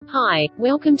Hi,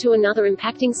 welcome to another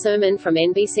impacting sermon from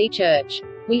NBC Church.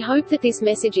 We hope that this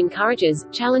message encourages,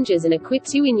 challenges and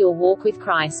equips you in your walk with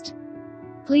Christ.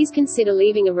 Please consider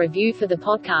leaving a review for the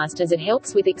podcast as it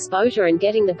helps with exposure and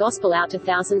getting the gospel out to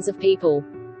thousands of people.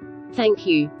 Thank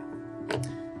you.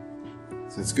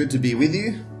 So it's good to be with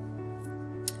you.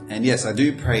 And yes, I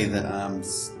do pray that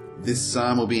this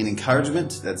psalm will be an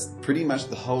encouragement. That's pretty much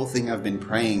the whole thing I've been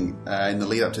praying in the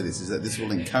lead up to this, is that this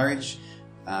will encourage,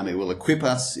 it will equip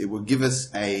us, it will give us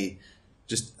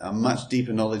just a much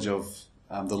deeper knowledge of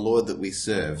the Lord that we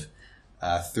serve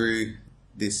through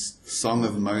this Song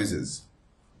of Moses.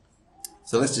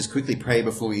 So let's just quickly pray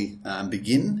before we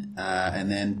begin, and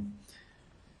then,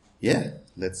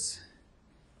 let's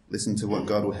listen to what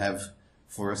God will have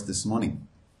for us this morning.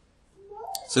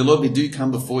 So Lord, we do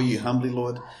come before you humbly,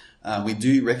 Lord. We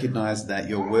do recognize that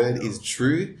your word is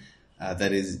true,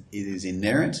 that it is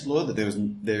inerrant, Lord, that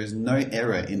there is no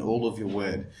error in all of your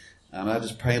word. I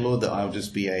just pray, Lord, that I will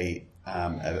just be a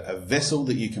vessel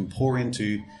that you can pour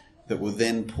into, that will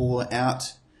then pour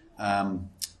out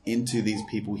into these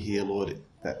people here, Lord,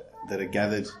 that are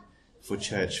gathered for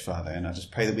church, Father. And I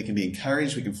just pray that we can be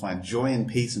encouraged, we can find joy and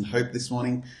peace and hope this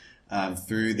morning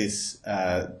through this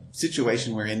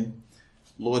situation we're in.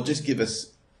 Lord, just give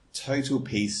us total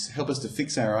peace. Help us to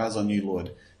fix our eyes on you,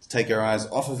 Lord, to take our eyes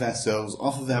off of ourselves,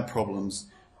 off of our problems,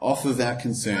 off of our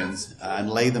concerns, and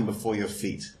lay them before your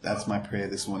feet. That's my prayer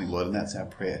this morning, Lord, and that's our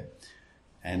prayer.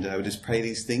 And we just pray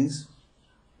these things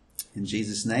in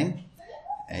Jesus' name.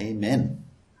 Amen.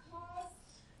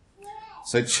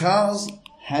 So Charles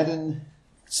Haddon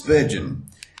Spurgeon,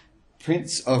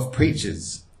 Prince of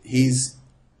Preachers, he's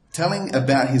telling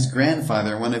about his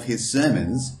grandfather in one of his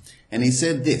sermons, and he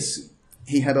said this: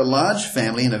 he had a large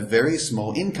family and a very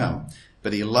small income,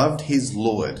 but he loved his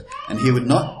Lord, and he would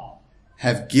not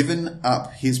have given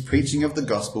up his preaching of the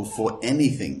gospel for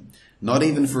anything, not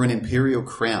even for an imperial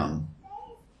crown.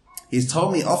 He's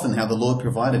told me often how the Lord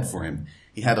provided for him.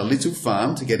 He had a little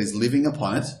farm to get his living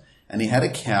upon it, and he had a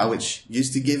cow which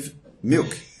used to give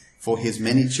milk for his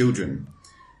many children.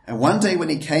 And one day when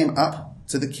he came up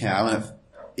to the cow, and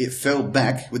it fell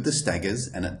back with the staggers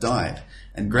and it died.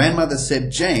 And grandmother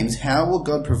said, "James, how will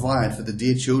God provide for the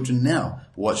dear children now?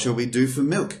 What shall we do for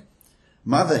milk?"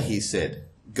 "Mother," he said,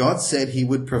 "God said he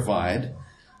would provide,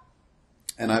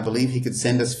 and I believe he could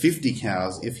send us 50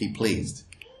 cows if he pleased."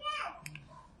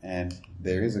 And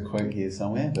there is a quote here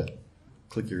somewhere, but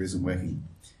clicker isn't working.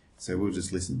 So we'll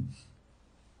just listen.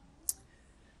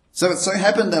 "So it so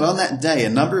happened that on that day a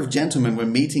number of gentlemen were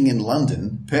meeting in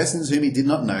London. Persons whom he did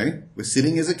not know were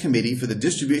sitting as a committee for the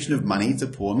distribution of money to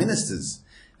poor ministers.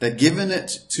 They'd given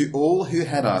it to all who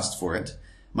had asked for it.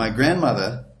 My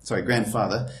grandfather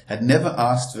had never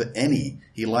asked for any.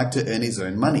 He liked to earn his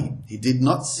own money. He did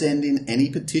not send in any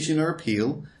petition or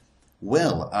appeal.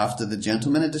 Well, after the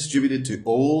gentlemen had distributed to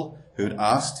all who had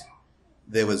asked,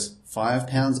 there was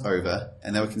 £5 over,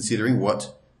 and they were considering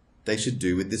what they should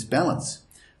do with this balance.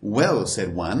 'Well,'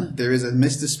 said one, 'there is a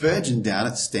Mr. Spurgeon down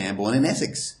at Stambourne in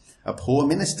Essex, a poor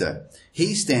minister.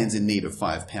 He stands in need of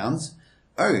 £5.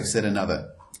 "Oh,' said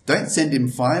another, 'don't send him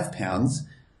 £5.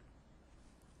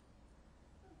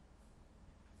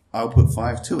 I'll put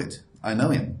 5 to it. I know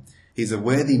him. He's a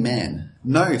worthy man.'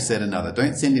 'No,' said another,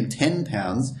 'don't send him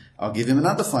 £10. I'll give him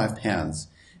another £5.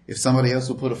 If somebody else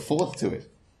will put a fourth to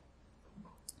it.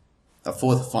 A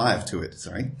fourth 5 to it,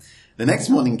 sorry. The next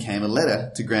morning came a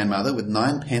letter to grandmother with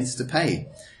 9 pence to pay.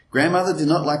 Grandmother did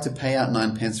not like to pay out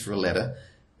 9 pence for a letter,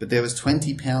 but there was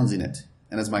 £20 in it.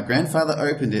 And as my grandfather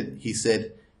opened it, he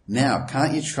said, 'Now,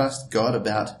 can't you trust God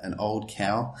about an old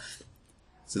cow?'"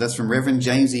 So that's from Reverend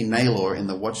James E. Naylor in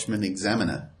the Watchman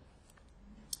Examiner.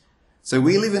 So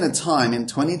we live in a time in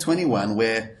 2021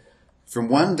 where from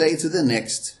one day to the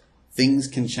next, things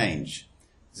can change.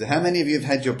 So how many of you have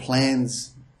had your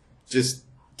plans just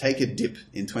take a dip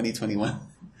in 2021?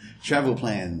 Travel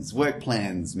plans, work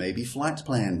plans, maybe flight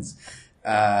plans,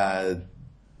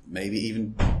 maybe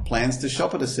even plans to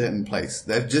shop at a certain place.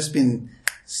 They've just been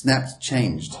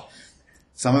changed.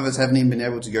 Some of us haven't even been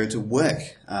able to go to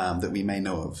work that we may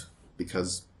know of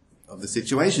because of the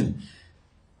situation.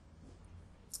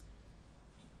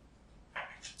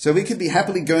 So we could be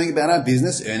happily going about our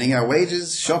business, earning our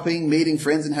wages, shopping, meeting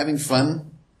friends and having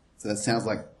fun. So that sounds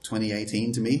like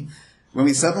 2018 to me. When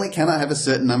we suddenly cannot have a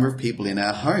certain number of people in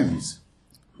our homes.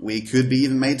 We could be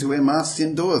even made to wear masks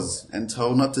indoors and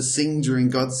told not to sing during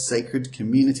God's sacred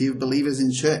community of believers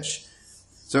in church.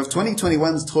 So if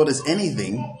 2021's taught us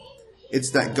anything, it's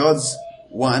that God's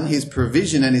his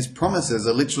provision and his promises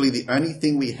are literally the only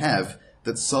thing we have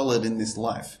that's solid in this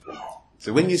life.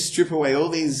 So when you strip away all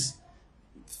these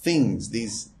things,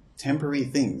 these temporary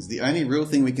things. The only real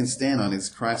thing we can stand on is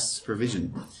Christ's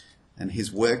provision and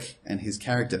his work and his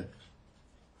character.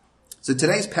 So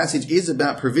today's passage is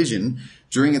about provision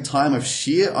during a time of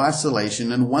sheer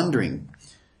isolation and wandering.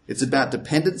 It's about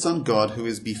dependence on God who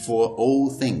is before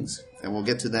all things. And we'll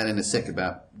get to that in a sec,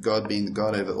 about God being the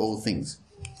God over all things.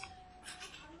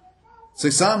 So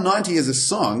Psalm 90 is a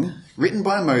song written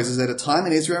by Moses at a time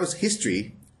in Israel's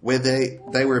history where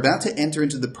they were about to enter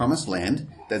into the promised land.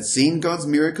 They'd seen God's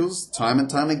miracles time and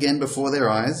time again before their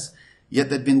eyes,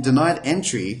 yet they'd been denied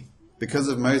entry because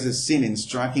of Moses' sin in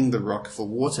striking the rock for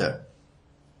water.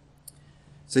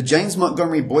 So James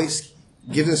Montgomery Boyce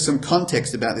gives us some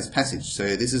context about this passage.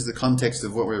 So this is the context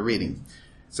of what we're reading.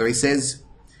 So he says,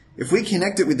 if we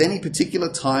connect it with any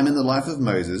particular time in the life of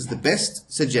Moses, the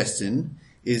best suggestion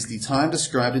is the time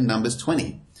described in Numbers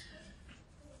 20.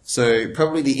 So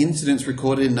probably the incidents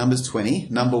recorded in Numbers 20.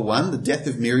 Number 1, the death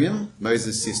of Miriam,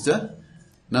 Moses' sister.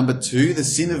 Number 2, the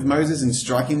sin of Moses in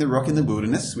striking the rock in the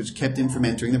wilderness, which kept him from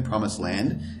entering the promised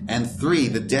land. And 3,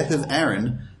 the death of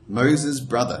Aaron, Moses'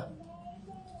 brother.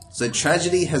 So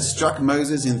tragedy has struck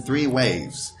Moses in 3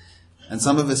 waves. And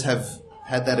some of us have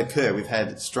had that occur. We've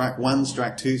had strike 1,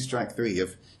 strike 2, strike 3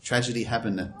 of tragedy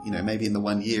happen, maybe in the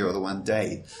 1 year or the 1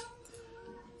 day.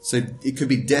 So it could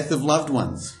be death of loved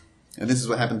ones. And this is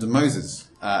what happened to Moses.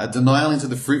 A denial into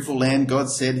the fruitful land God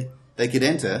said they could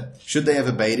enter should they have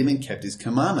obeyed him and kept his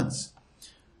commandments.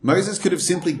 Moses could have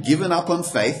simply given up on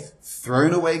faith,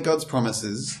 thrown away God's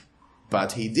promises,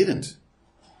 but he didn't.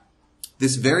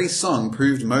 This very song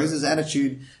proved Moses'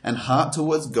 attitude and heart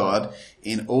towards God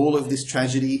in all of this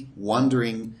tragedy,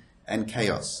 wandering, and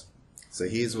chaos. So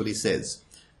here's what he says.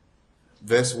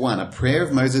 Verse 1, a prayer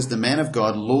of Moses, the man of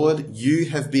God, Lord, you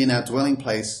have been our dwelling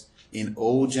place in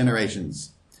all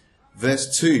generations.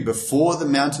 Verse 2, before the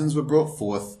mountains were brought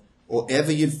forth, or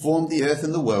ever you'd formed the earth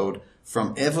and the world,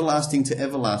 from everlasting to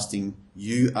everlasting,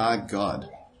 you are God.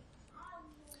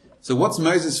 So what's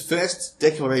Moses' first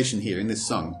declaration here in this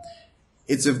song?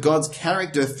 It's of God's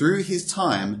character through his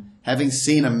time, having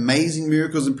seen amazing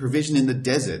miracles and provision in the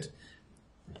desert,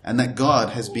 and that God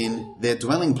has been their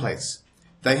dwelling place.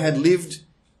 They had lived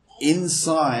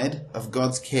inside of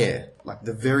God's care, like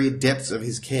the very depths of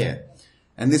his care.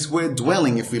 And this word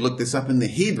dwelling, if we look this up in the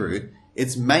Hebrew,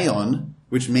 it's maon,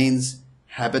 which means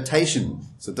habitation.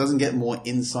 So it doesn't get more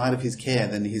inside of his care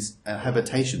than his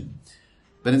habitation.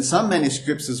 But in some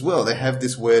manuscripts as well, they have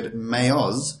this word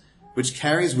maoz, which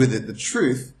carries with it the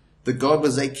truth that God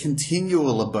was a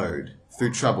continual abode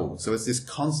through trouble. So it's this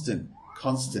constant,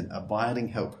 abiding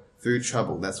help through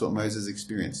trouble. That's what Moses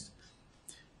experienced.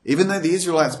 Even though the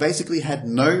Israelites basically had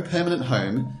no permanent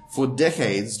home for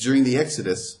decades during the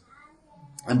Exodus,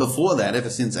 and before that,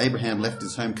 ever since Abraham left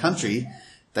his home country,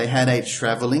 they had a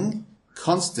traveling,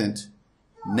 constant,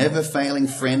 never-failing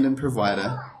friend and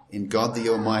provider in God the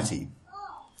Almighty.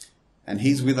 And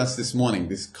he's with us this morning,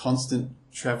 this constant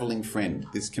traveling friend,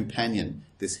 this companion,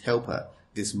 this helper,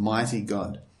 this mighty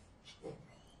God.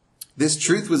 This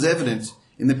truth was evident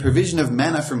in the provision of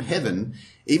manna from heaven,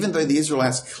 even though the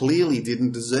Israelites clearly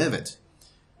didn't deserve it.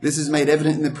 This is made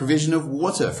evident in the provision of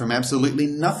water from absolutely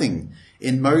nothing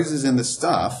in Moses and the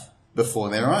staff before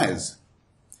their eyes.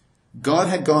 God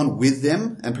had gone with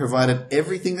them and provided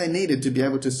everything they needed to be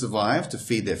able to survive, to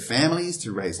feed their families,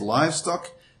 to raise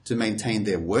livestock, to maintain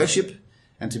their worship,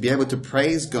 and to be able to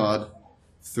praise God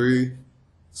through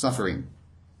suffering.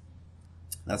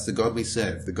 That's the God we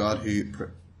serve, the God who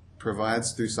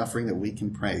provides through suffering that we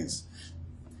can praise.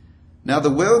 Now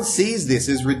the world sees this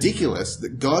as ridiculous,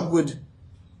 that God would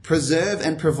preserve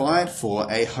and provide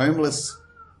for a homeless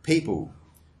people.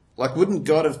 Like, wouldn't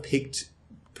God have picked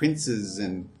princes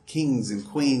and kings and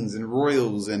queens and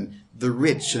royals and the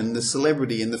rich and the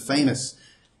celebrity and the famous,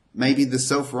 maybe the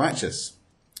self-righteous?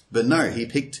 But no, he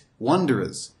picked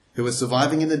wanderers who were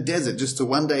surviving in the desert just to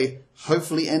one day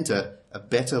hopefully enter a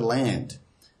better land.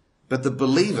 But the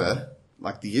believer,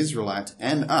 like the Israelite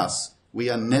and us, we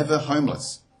are never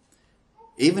homeless.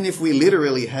 Even if we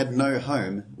literally had no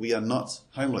home, we are not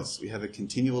homeless. We have a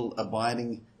continual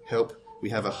abiding help.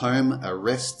 We have a home, a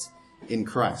rest in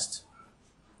Christ.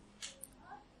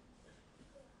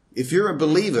 If you're a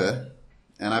believer,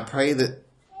 and I pray that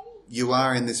you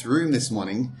are in this room this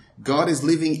morning, God is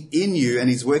living in you and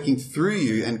he's working through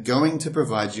you and going to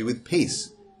provide you with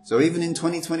peace. So even in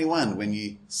 2021, when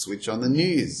you switch on the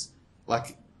news,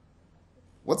 like,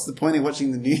 what's the point of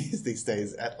watching the news these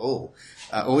days at all?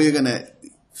 All you're going to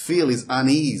feel is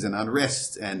unease and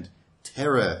unrest and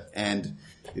terror, and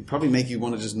it'd probably make you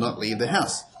want to just not leave the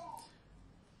house.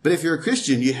 But if you're a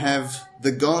Christian, you have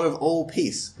the God of all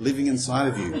peace living inside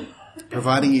of you,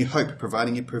 providing you hope,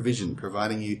 providing you provision,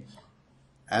 providing you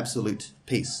absolute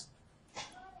peace.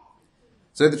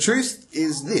 So the truth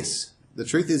is this.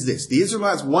 The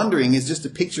Israelites' wandering is just a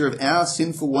picture of our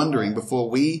sinful wandering before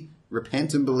we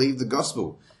repent and believe the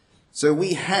gospel. So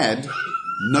we had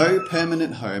no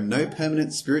permanent home, no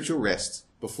permanent spiritual rest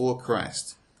before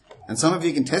Christ. And some of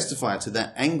you can testify to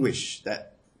that anguish,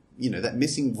 that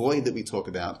missing void that we talk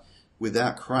about.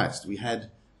 Without Christ, we had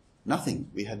nothing.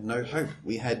 We had no hope.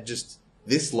 We had just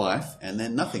this life and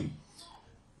then nothing.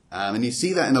 And you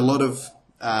see that in a lot of,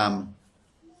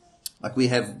 like we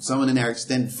have someone in our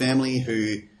extended family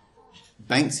who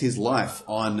banks his life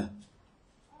on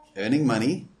earning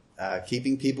money,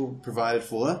 keeping people provided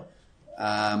for.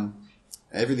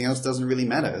 Everything else doesn't really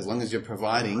matter. As long as you're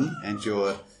providing and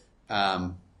you're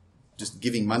just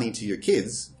giving money to your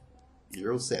kids,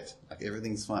 you're all set. Like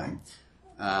everything's fine.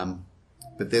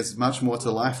 But there's much more to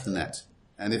life than that.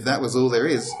 And if that was all there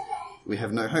is, we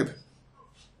have no hope.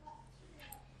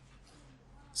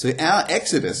 So our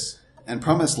exodus and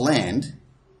promised land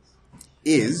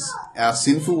is our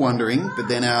sinful wandering, but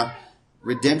then our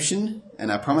redemption and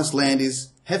our promised land is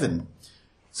heaven.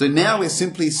 So now we're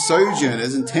simply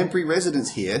sojourners and temporary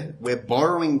residents here. We're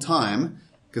borrowing time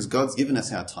because God's given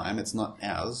us our time. It's not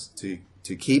ours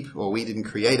to keep, or we didn't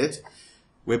create it.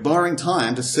 We're borrowing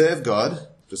time to serve God,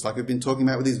 just like we've been talking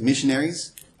about with these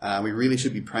missionaries. We really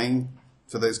should be praying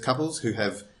for those couples who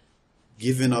have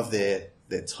given of their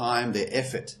time, their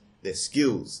effort, their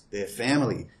skills, their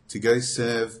family to go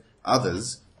serve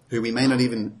others who we may not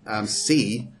even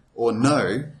see or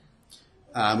know.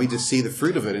 We just see the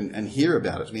fruit of it and hear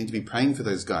about it. We need to be praying for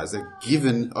those guys. They've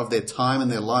given of their time and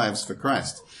their lives for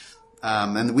Christ.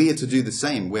 And we are to do the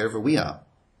same wherever we are.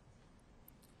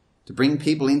 To bring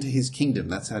people into his kingdom.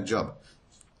 That's our job.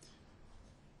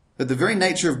 But the very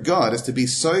nature of God is to be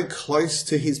so close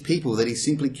to his people that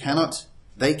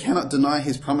they cannot deny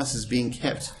his promises being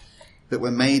kept that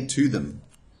were made to them.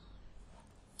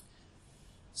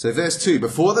 So verse 2,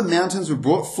 before the mountains were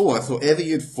brought forth, or ever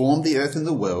you'd formed the earth and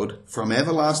the world, from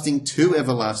everlasting to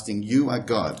everlasting, you are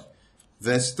God.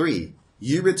 Verse 3,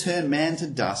 you return man to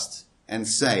dust and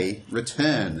say,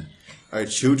 return, O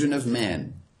children of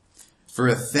man. For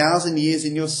 1,000 years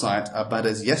in your sight are but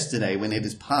as yesterday when it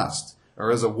is past, or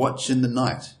as a watch in the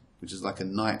night, which is like a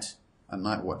night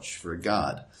watch for a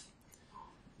guard.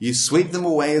 You sweep them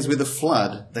away as with a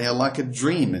flood. They are like a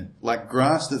dream, like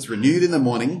grass that's renewed in the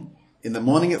morning. In the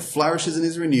morning it flourishes and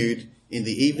is renewed. In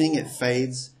the evening it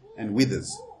fades and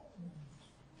withers.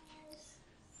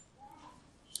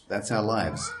 That's our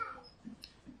lives.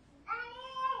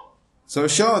 So a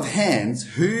show of hands,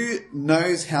 who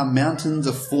knows how mountains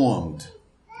are formed?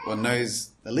 Or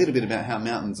knows a little bit about how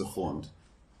mountains are formed?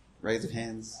 Raise of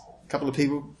hands. A couple of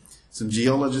people. Some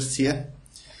geologists here.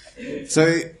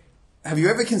 So have you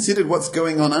ever considered what's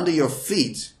going on under your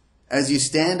feet as you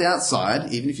stand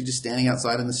outside, even if you're just standing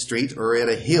outside in the street or at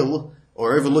a hill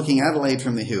or overlooking Adelaide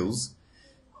from the hills?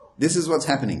 This is what's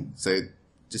happening. So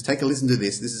just take a listen to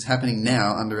this. This is happening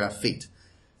now under our feet.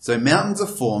 So mountains are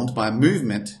formed by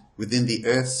movement within the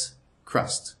Earth's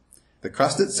crust. The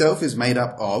crust itself is made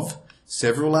up of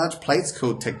several large plates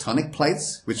called tectonic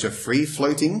plates, which are free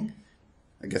floating.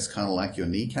 I guess kind of like your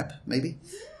kneecap, maybe.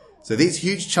 So these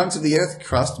huge chunks of the earth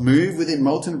crust move within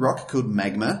molten rock called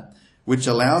magma, which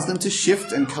allows them to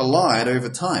shift and collide over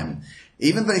time.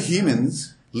 Even though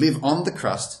humans live on the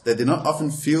crust, they do not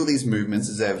often feel these movements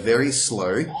as they are very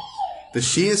slow. The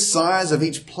sheer size of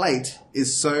each plate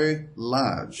is so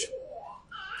large.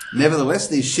 Nevertheless,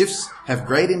 these shifts have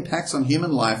great impacts on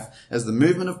human life, as the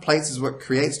movement of plates is what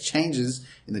creates changes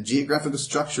in the geographical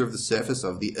structure of the surface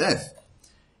of the earth.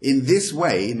 In this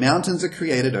way, mountains are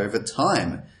created over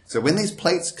time. So when these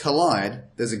plates collide,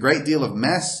 there's a great deal of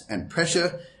mass and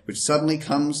pressure which suddenly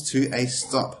comes to a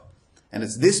stop. And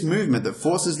it's this movement that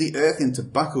forces the earth into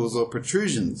buckles or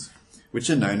protrusions, which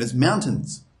are known as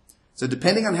mountains. So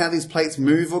depending on how these plates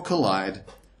move or collide,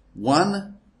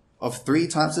 one of three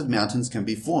types of mountains can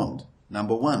be formed.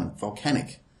 Number 1,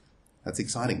 volcanic. That's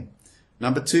exciting.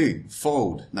 Number 2,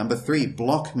 fold. Number 3,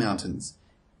 block mountains.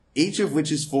 Each of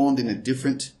which is formed in a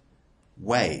different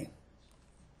way.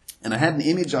 And I had an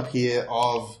image up here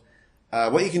of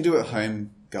what you can do at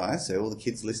home, guys. So all the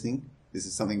kids listening, this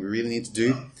is something we really need to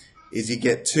do, is you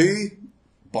get 2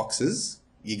 boxes,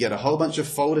 you get a whole bunch of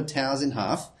folded towels in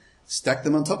half, stack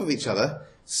them on top of each other,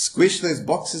 squish those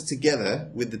boxes together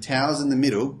with the towels in the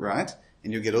middle, right?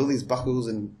 And you'll get all these buckles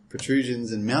and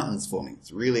protrusions and mountains forming.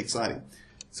 It's really exciting.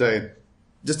 So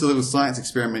just a little science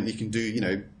experiment you can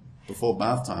do, before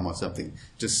bath time or something.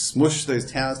 Just smush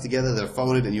those towels together that are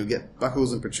folded and you'll get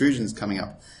buckles and protrusions coming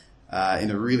up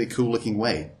in a really cool looking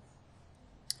way.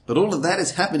 But all of that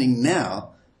is happening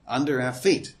now under our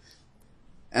feet.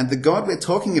 And the God we're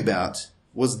talking about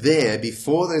was there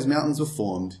before those mountains were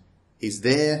formed. He's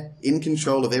there in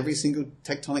control of every single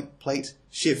tectonic plate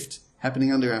shift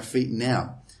happening under our feet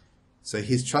now. So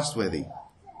he's trustworthy.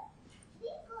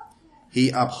 He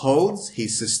upholds, he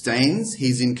sustains,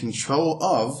 he's in control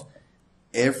of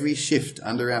every shift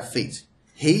under our feet.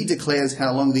 He declares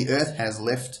how long the earth has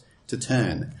left to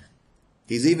turn.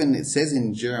 It says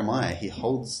in Jeremiah, he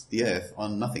holds the earth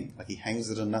on nothing, like he hangs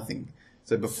it on nothing.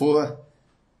 So before,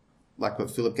 like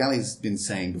what Philip Galley's been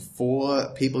saying,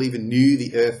 before people even knew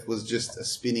the earth was just a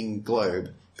spinning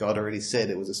globe, God already said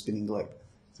it was a spinning globe.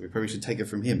 So we probably should take it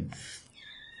from him.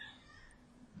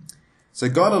 So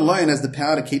God alone has the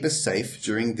power to keep us safe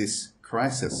during this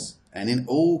crisis and in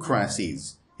all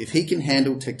crises. If he can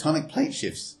handle tectonic plate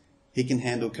shifts, he can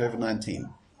handle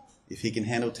COVID-19. If he can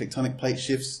handle tectonic plate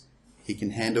shifts, he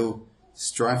can handle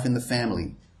strife in the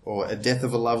family, or a death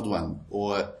of a loved one,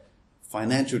 or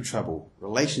financial trouble,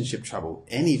 relationship trouble,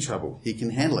 any trouble. He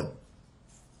can handle it.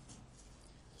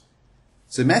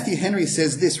 So Matthew Henry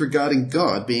says this regarding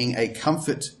God being a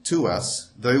comfort to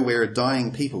us, though we're a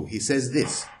dying people. He says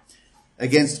this: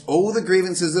 against all the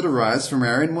grievances that arise from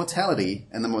our own mortality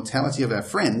and the mortality of our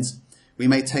friends, we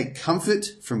may take comfort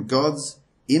from God's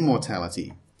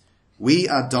immortality. We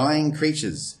are dying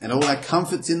creatures, and all our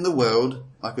comforts in the world,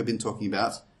 like we've been talking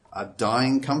about, are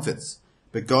dying comforts.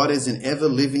 But God is an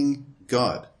ever-living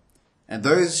God, and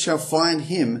those shall find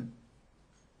him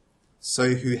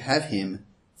so who have him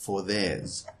for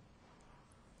theirs.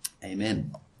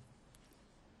 Amen.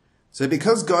 So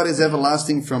because God is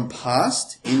everlasting from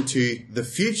past into the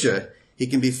future, he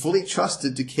can be fully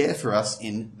trusted to care for us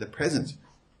in the present.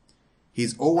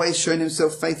 He's always shown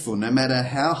himself faithful. No matter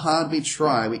how hard we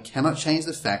try, we cannot change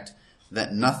the fact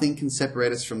that nothing can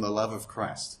separate us from the love of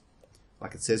Christ,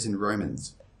 like it says in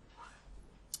Romans.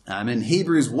 In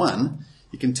Hebrews 1,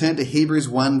 you can turn to Hebrews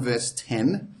 1 verse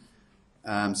 10.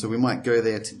 So we might go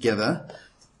there together.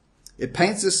 It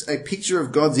paints us a picture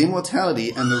of God's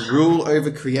immortality and the rule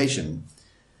over creation.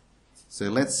 So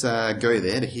let's go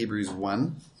there to Hebrews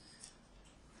 1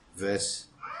 verse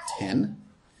 10.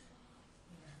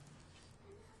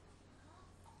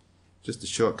 Just a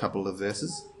short couple of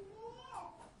verses.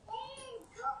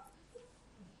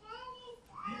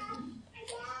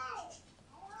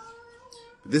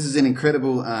 This is an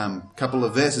incredible couple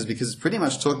of verses because it's pretty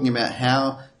much talking about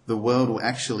how the world will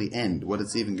actually end, what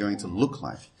it's even going to look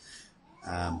like.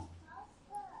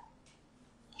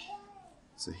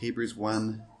 So Hebrews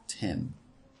 1:10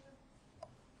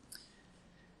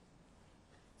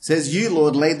 says, "You,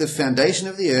 Lord, laid the foundation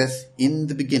of the earth in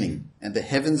the beginning, and the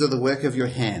heavens are the work of your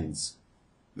hands."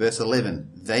 Verse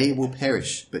 11, "They will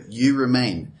perish, but you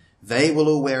remain. They will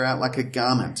all wear out like a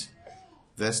garment."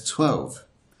 Verse 12,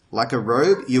 "Like a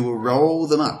robe, you will roll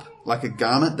them up. Like a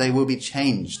garment, they will be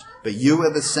changed. But you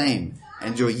are the same,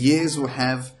 and your years will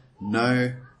have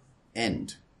no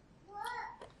end."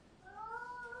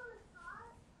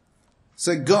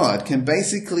 So God can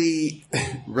basically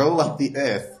roll up the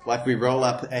earth like we roll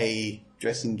up a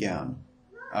dressing gown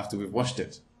after we've washed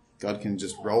it. God can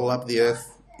just roll up the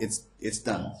earth. It's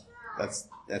done. That's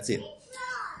it.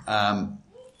 But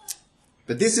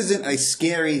this isn't a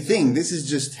scary thing. This is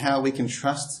just how we can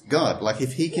trust God. Like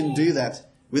if he can do that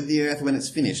with the earth when it's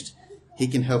finished, he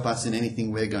can help us in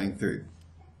anything we're going through.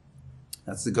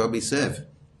 That's the God we serve.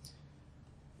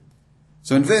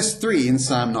 So in verse 3 in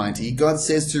Psalm 90, God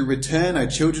says to return, O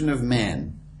children of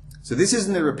man. So this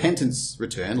isn't a repentance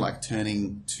return, like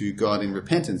turning to God in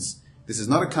repentance. This is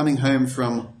not a coming home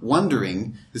from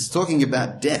wandering. This is talking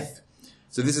about death.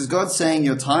 So this is God saying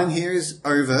your time here is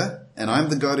over, and I'm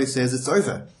the God who says it's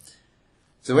over.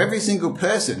 So every single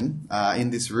person in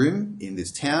this room, in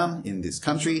this town, in this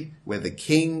country, whether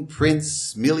king,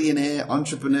 prince, millionaire,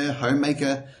 entrepreneur,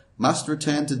 homemaker, must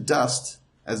return to dust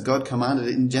as God commanded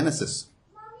it in Genesis.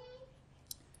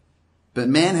 But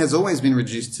man has always been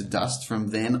reduced to dust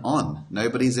from then on.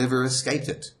 Nobody's ever escaped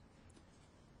it.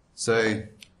 So,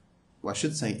 well, I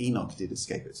should say Enoch did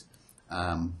escape it.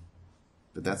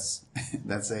 But that's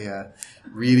a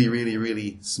really, really,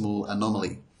 really small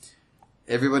anomaly.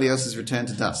 Everybody else is returned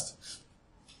to dust.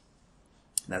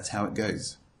 That's how it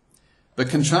goes. But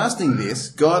contrasting this,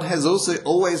 God has also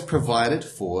always provided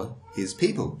for his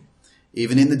people.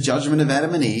 Even in the judgment of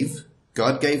Adam and Eve,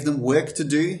 God gave them work to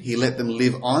do. He let them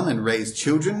live on and raise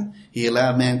children. He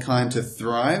allowed mankind to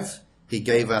thrive. He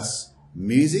gave us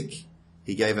music.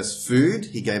 He gave us food.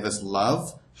 He gave us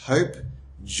love, hope,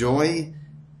 joy,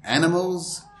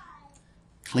 animals,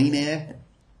 clean air.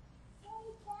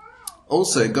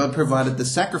 Also, God provided the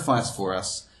sacrifice for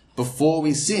us before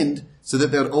we sinned so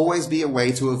that there would always be a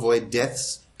way to avoid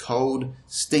death's cold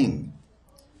sting.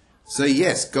 So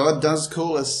yes, God does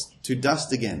call us to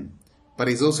dust again, but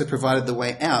he's also provided the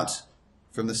way out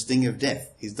from the sting of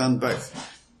death. He's done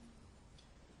both.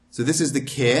 So this is the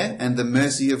care and the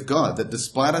mercy of God, that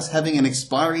despite us having an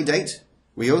expiry date,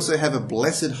 we also have a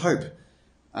blessed hope,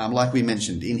 like we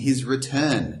mentioned, in his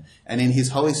return and in his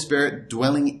Holy Spirit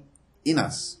dwelling in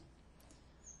us.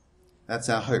 That's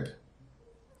our hope.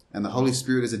 And the Holy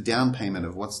Spirit is a down payment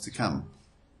of what's to come.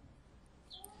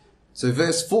 So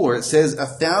verse 4, it says,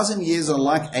 1,000 years are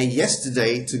like a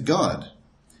yesterday to God.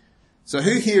 So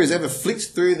who here has ever flicked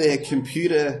through their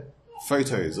computer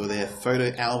photos or their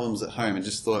photo albums at home and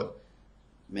just thought,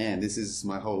 man, this is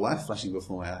my whole life flashing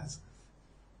before my eyes.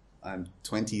 I'm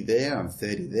 20 there, I'm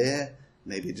 30 there.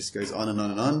 Maybe it just goes on and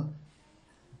on and on.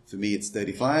 For me, it's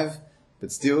 35,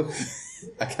 but still,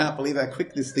 I can't believe how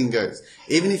quick this thing goes.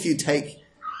 Even if you take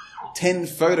 10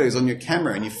 photos on your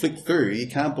camera and you flick through, you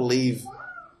can't believe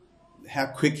how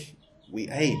quick we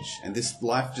age. And this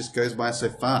life just goes by so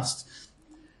fast.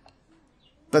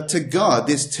 But to God,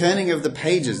 this turning of the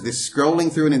pages, this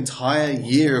scrolling through an entire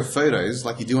year of photos,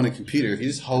 like you do on a computer, if you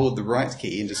just hold the right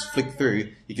key and just flick through,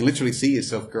 you can literally see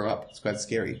yourself grow up. It's quite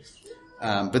scary.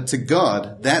 But to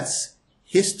God, that's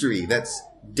history, that's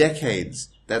decades,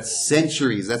 that's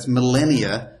centuries, that's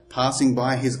millennia passing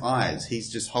by his eyes.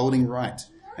 He's just holding right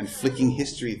and flicking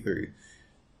history through.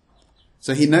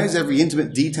 So he knows every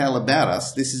intimate detail about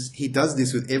us. He does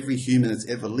this with every human that's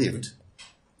ever lived.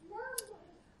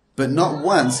 But not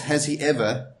once has he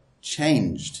ever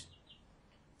changed.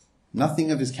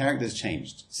 Nothing of his character has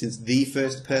changed since the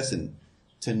first person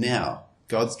to now.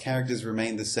 God's characters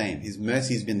remain the same. His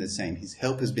mercy has been the same. His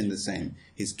help has been the same.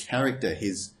 His character,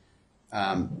 his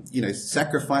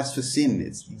sacrifice for sin,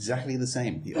 it's exactly the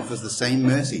same. He offers the same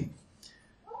mercy.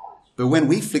 But when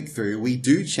we flick through, we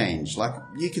do change. Like,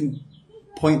 you can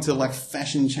point to like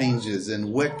fashion changes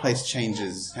and workplace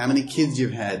changes, how many kids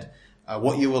you've had,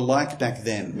 what you were like back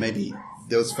then. Maybe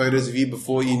there was photos of you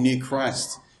before you knew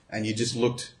Christ and you just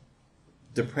looked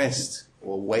depressed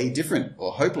or way different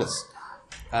or hopeless.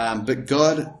 But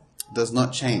God does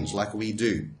not change like we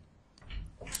do.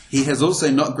 He has also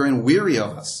not grown weary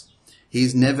of us.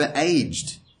 He's never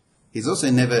aged. He's also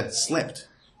never slept.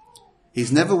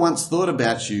 He's never once thought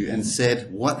about you and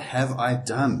said, "What have I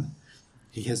done?"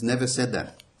 He has never said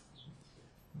that.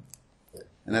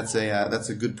 And that's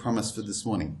a good promise for this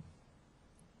morning.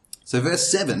 So verse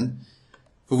 7,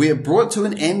 "For we are brought to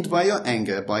an end by your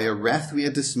anger, by your wrath we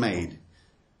are dismayed.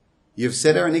 You have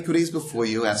set our iniquities before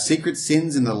you, our secret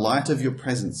sins in the light of your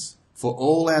presence. For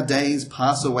all our days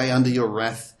pass away under your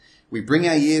wrath. We bring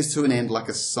our years to an end like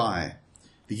a sigh.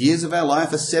 The years of our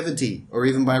life are 70, or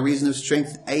even by reason of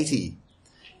strength 80.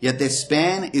 Yet their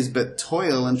span is but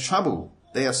toil and trouble.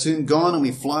 They are soon gone and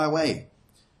we fly away.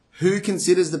 Who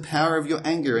considers the power of your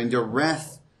anger and your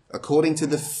wrath according to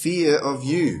the fear of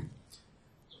you?"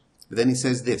 But then he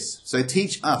says this, "So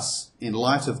teach us, in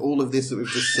light of all of this that we've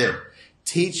just said,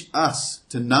 teach us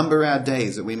to number our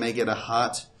days that we may get a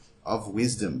heart of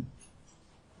wisdom."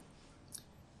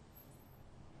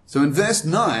 So in verse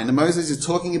 9, Moses is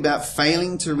talking about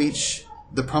failing to reach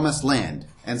the promised land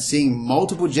and seeing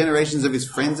multiple generations of his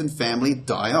friends and family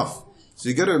die off. So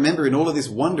you've got to remember, in all of this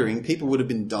wandering, people would have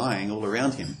been dying all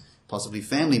around him, possibly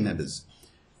family members.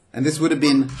 And this would have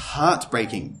been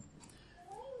heartbreaking.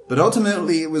 But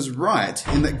ultimately it was right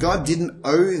in that God didn't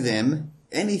owe them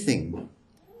anything.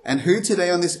 And who today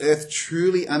on this earth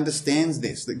truly understands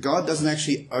this? That God doesn't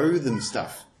actually owe them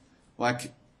stuff.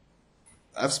 Like,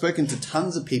 I've spoken to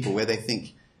tons of people where they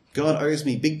think, God owes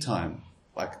me big time.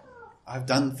 Like, I've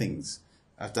done things.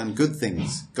 I've done good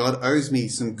things. God owes me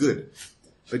some good.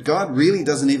 But God really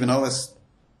doesn't even owe us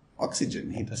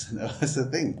oxygen. He doesn't owe us a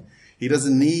thing. He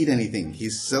doesn't need anything.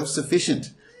 He's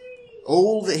self-sufficient.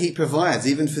 All that he provides,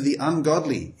 even for the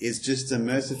ungodly, is just a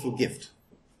merciful gift.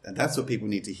 And that's what people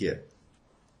need to hear.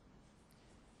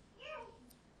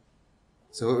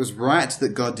 So it was right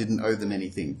that God didn't owe them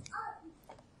anything.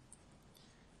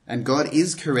 And God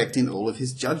is correct in all of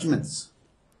his judgments.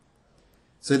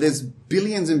 So there's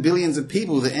billions and billions of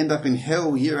people that end up in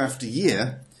hell year after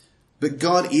year, but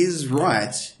God is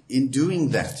right in doing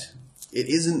that. It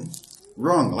isn't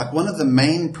wrong. Like, one of the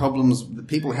main problems that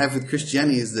people have with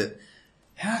Christianity is that,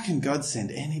 how can God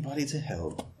send anybody to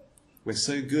hell? We're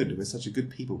so good. We're such a good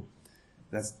people.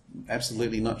 That's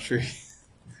absolutely not true.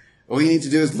 All you need to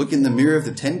do is look in the mirror of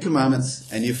the 10 Commandments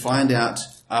and you find out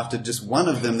after just one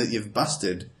of them that you've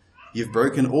busted, you've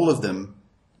broken all of them.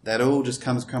 That all just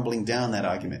comes crumbling down, that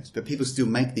argument. But people still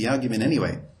make the argument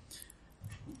anyway.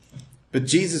 But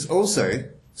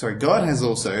God has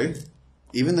also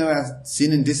even though our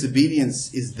sin and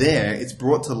disobedience is there, it's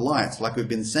brought to light, like we've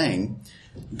been saying,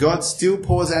 God still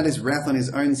pours out his wrath on his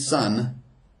own Son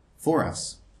for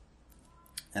us.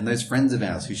 And those friends of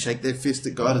ours who shake their fist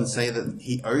at God and say that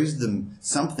he owes them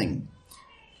something,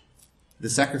 the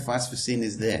sacrifice for sin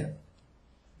is there.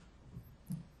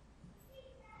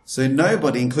 So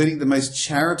nobody, including the most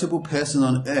charitable person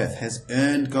on earth, has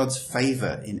earned God's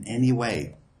favor in any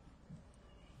way.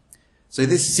 So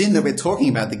this sin that we're talking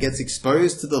about that gets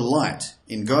exposed to the light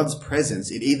in God's presence,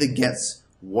 it either gets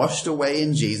washed away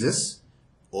in Jesus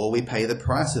or we pay the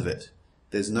price of it.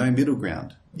 There's no middle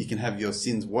ground. You can have your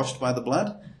sins washed by the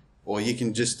blood, or you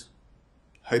can just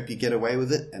hope you get away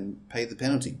with it and pay the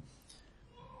penalty.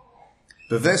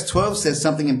 But verse 12 says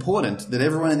something important that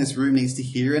everyone in this room needs to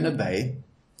hear and obey,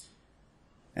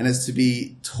 and is to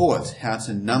be taught how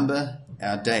to number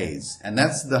our days. And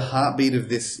that's the heartbeat of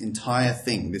this entire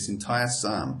thing, this entire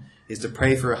psalm, is to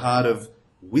pray for a heart of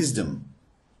wisdom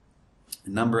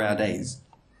and number our days.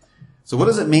 So what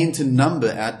does it mean to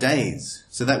number our days?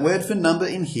 So that word for number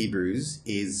in Hebrew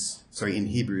is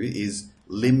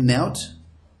limnaut.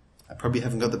 I probably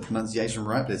haven't got the pronunciation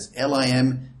right, but it's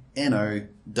Limnowt,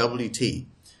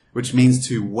 which means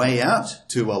to weigh out,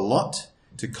 to allot,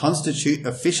 to constitute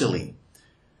officially.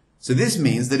 So this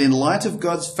means that in light of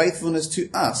God's faithfulness to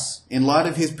us, in light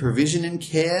of his provision and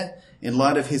care, in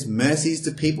light of his mercies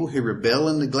to people who rebel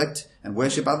and neglect and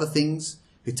worship other things,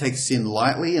 who take sin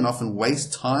lightly and often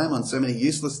waste time on so many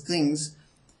useless things,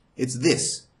 it's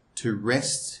this, to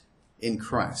rest in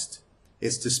Christ.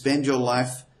 It's to spend your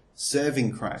life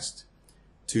serving Christ,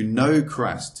 to know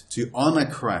Christ, to honor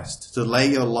Christ, to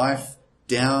lay your life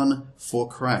down for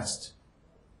Christ.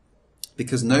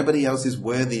 Because nobody else is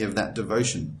worthy of that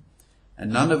devotion.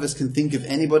 And none of us can think of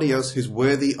anybody else who's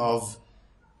worthy of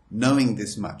knowing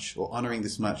this much or honoring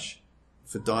this much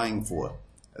for dying for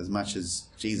as much as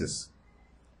Jesus.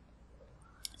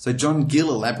 So John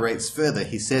Gill elaborates further.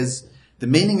 He says, the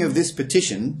meaning of this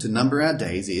petition to number our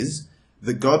days is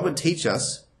that God would teach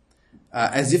us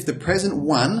as if the present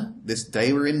one, this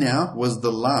day we're in now, was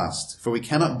the last, for we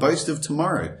cannot boast of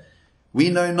tomorrow. We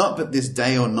know not but this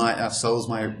day or night our souls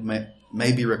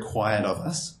may be required of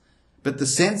us. But the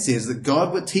sense is that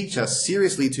God would teach us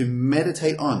seriously to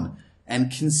meditate on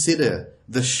and consider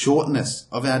the shortness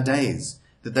of our days,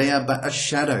 that they are but a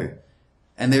shadow,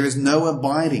 and there is no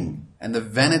abiding, and the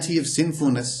vanity and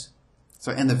sinfulness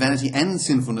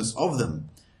of them,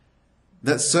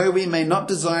 that so we may not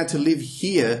desire to live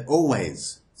here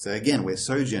always. So again, we're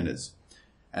sojourners,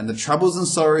 and the troubles and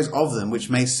sorrows of them, which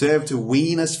may serve to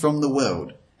wean us from the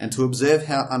world, and to observe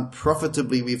how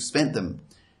unprofitably we've spent them,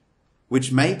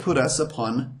 which may put us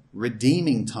upon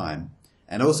redeeming time,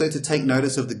 and also to take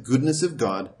notice of the goodness of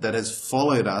God that has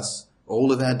followed us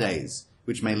all of our days,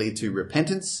 which may lead to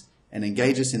repentance and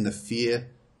engage us in the fear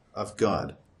of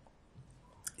God.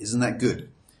 Isn't that good?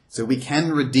 So we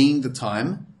can redeem the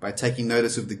time by taking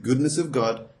notice of the goodness of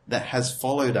God that has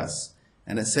followed us.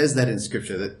 And it says that in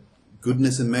Scripture, that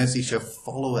goodness and mercy shall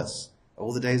follow us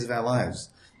all the days of our lives.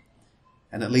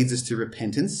 And it leads us to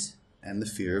repentance and the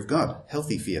fear of God,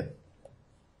 healthy fear.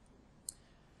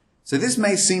 So this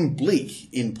may seem bleak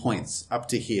in points up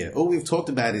to here. All we've talked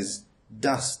about is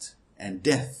dust and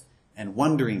death and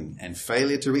wandering and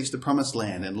failure to reach the promised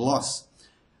land and loss.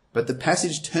 But the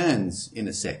passage turns in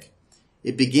a sec.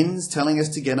 It begins telling us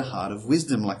to get a heart of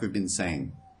wisdom, like we've been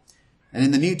saying. And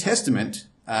in the New Testament,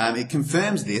 it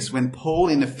confirms this when Paul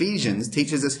in Ephesians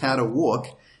teaches us how to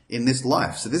walk in this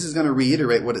life. So this is going to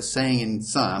reiterate what it's saying in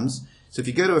Psalms. So if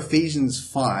you go to Ephesians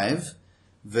 5,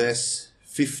 verse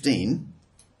 15...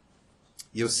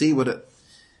 you'll see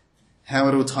how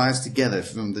it all ties together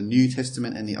from the New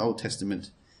Testament and the Old Testament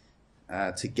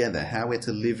together, how we're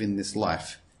to live in this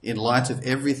life in light of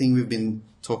everything we've been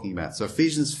talking about. So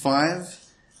Ephesians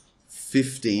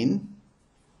 5:15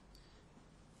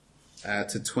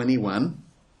 to 21.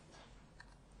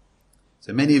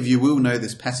 So many of you will know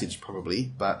this passage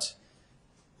probably, but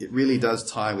it really does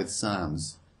tie with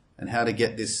Psalms and how to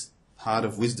get this heart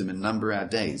of wisdom and number our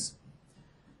days.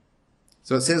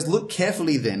 So it says, look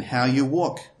carefully then how you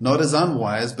walk, not as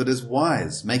unwise, but as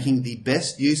wise, making the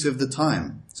best use of the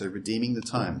time. So redeeming the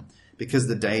time, because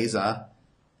the days are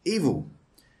evil.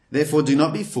 Therefore do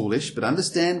not be foolish, but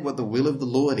understand what the will of the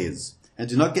Lord is. And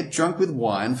do not get drunk with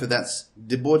wine, for that's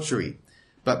debauchery,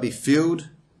 but be filled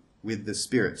with the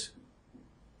Spirit,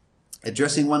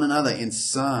 addressing one another in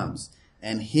psalms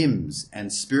and hymns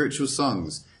and spiritual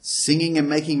songs, singing and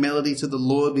making melody to the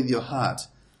Lord with your heart.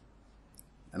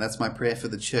 And that's my prayer for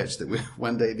the church, that we'll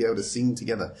one day be able to sing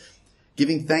together.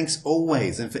 Giving thanks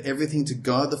always and for everything to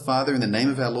God the Father in the name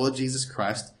of our Lord Jesus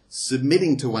Christ,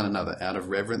 submitting to one another out of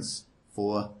reverence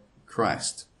for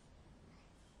Christ.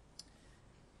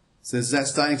 So is that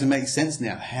starting to make sense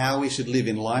now? How we should live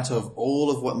in light of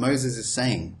all of what Moses is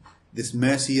saying? This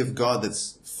mercy of God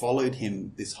that's followed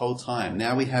him this whole time.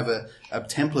 Now we have a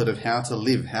template of how to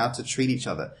live, how to treat each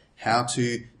other, how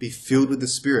to be filled with the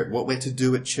Spirit, what we're to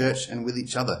do at church and with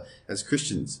each other as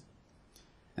Christians.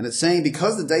 And it's saying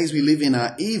because the days we live in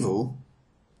are evil,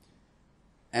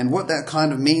 and what that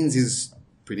kind of means is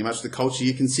pretty much the culture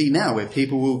you can see now, where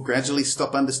people will gradually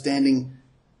stop understanding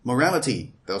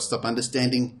morality. They'll stop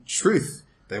understanding truth.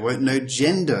 They won't know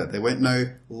gender. They won't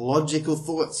know logical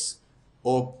thoughts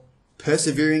or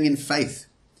persevering in faith,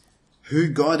 who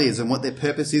God is and what their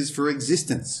purpose is for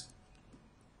existence.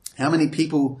 How many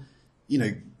people,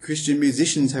 Christian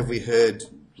musicians have we heard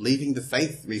leaving the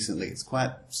faith recently? It's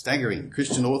quite staggering.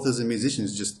 Christian authors and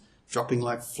musicians just dropping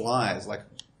like flies, like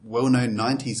well-known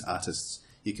 90s artists.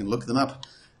 You can look them up.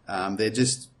 They're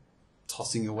just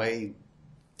tossing away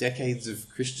decades of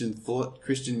Christian thought,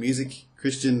 Christian music,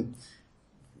 Christian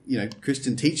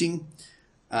teaching.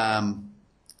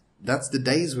 That's the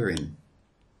days we're in.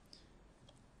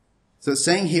 So it's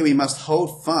saying here we must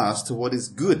hold fast to what is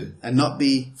good and not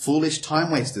be foolish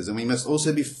time wasters, and we must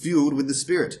also be fueled with the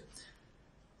Spirit.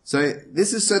 So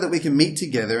this is so that we can meet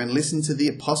together and listen to the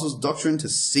apostles' doctrine, to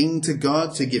sing to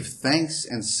God, to give thanks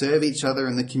and serve each other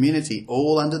in the community,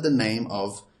 all under the name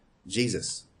of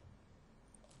Jesus.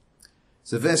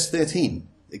 So verse 13,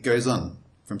 it goes on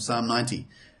from Psalm 90.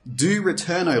 Do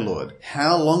return, O Lord.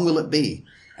 How long will it be?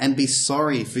 And be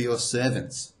sorry for your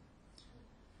servants.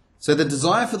 So the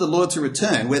desire for the Lord to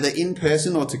return, whether in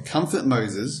person or to comfort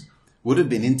Moses, would have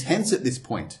been intense at this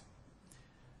point.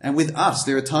 And with us,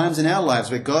 there are times in our lives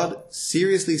where God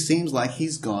seriously seems like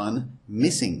he's gone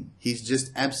missing. He's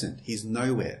just absent. He's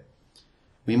nowhere.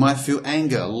 We might feel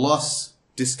anger, loss,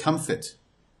 discomfort.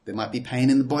 There might be pain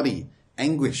in the body,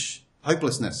 anguish,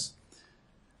 hopelessness.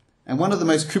 And one of the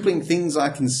most crippling things I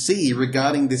can see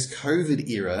regarding this COVID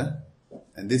era,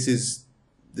 and this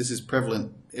is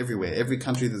prevalent everywhere, every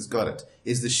country that's got it,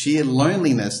 is the sheer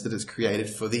loneliness that is created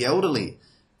for the elderly,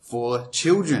 for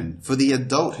children, for the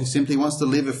adult who simply wants to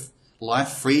live a life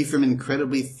free from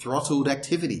incredibly throttled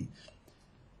activity.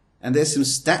 And there's some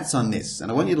stats on this,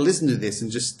 and I want you to listen to this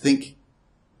and just think,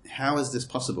 how is this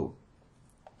possible?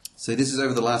 So this is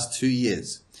over the last 2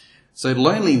 years. So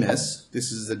loneliness,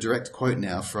 this is a direct quote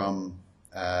now from,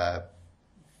 I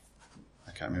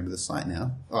can't remember the site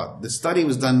now. Oh, the study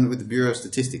was done with the Bureau of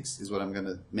Statistics, is what I'm going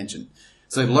to mention.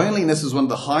 So loneliness is one of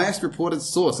the highest reported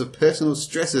source of personal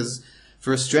stresses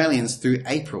for Australians through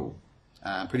April.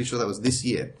 I'm pretty sure that was this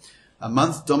year. A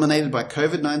month dominated by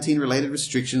COVID-19 related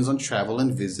restrictions on travel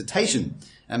and visitation.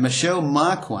 And Michelle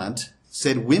Marquardt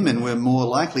said women were more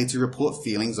likely to report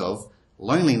feelings of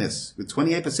loneliness, with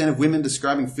 28% of women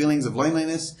describing feelings of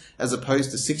loneliness as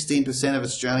opposed to 16% of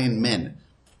Australian men.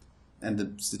 And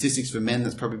the statistics for men,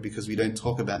 that's probably because we don't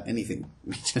talk about anything.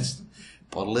 We just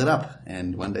bottle it up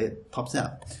and one day it pops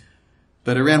out.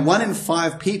 But around 1 in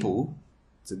 5 people,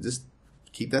 so just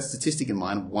keep that statistic in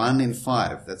mind, 1 in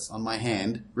 5, that's on my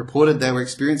hand, reported they were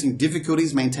experiencing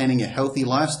difficulties maintaining a healthy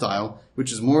lifestyle,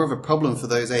 which is more of a problem for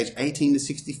those aged 18 to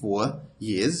 64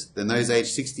 years than those aged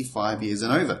 65 years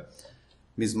and over,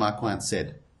 Ms. Marquardt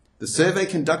said. The survey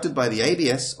conducted by the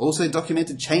ABS also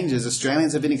documented changes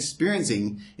Australians have been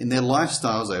experiencing in their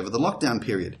lifestyles over the lockdown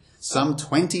period. Some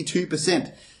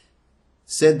 22%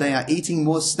 said they are eating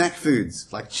more snack foods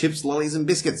like chips, lollies and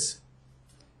biscuits.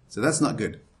 So that's not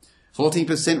good.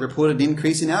 14% reported an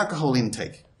increase in alcohol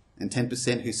intake, and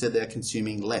 10% who said they are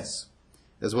consuming less,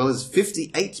 as well as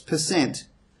 58%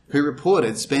 who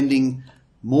reported spending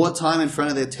more time in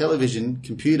front of their television,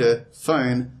 computer,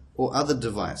 phone or other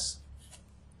device.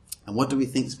 And what do we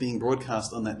think is being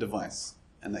broadcast on that device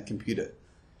and that computer?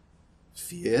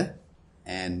 Fear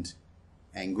and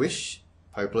anguish,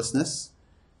 hopelessness.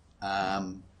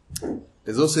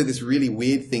 There's also this really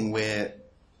weird thing where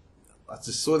I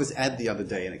just saw this ad the other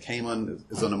day and it came on, it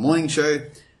was on a morning show.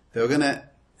 They were going to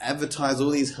advertise all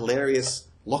these hilarious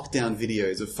lockdown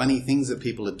videos of funny things that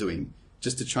people are doing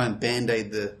just to try and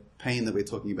band-aid the pain that we're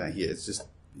talking about here. It's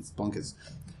bonkers.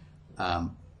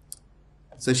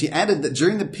 So she added that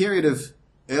during the period of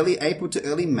early April to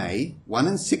early May, 1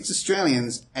 in 6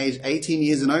 Australians aged 18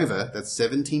 years and over, that's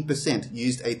 17%,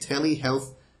 used a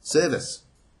telehealth service.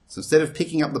 So instead of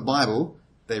picking up the Bible,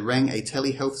 they rang a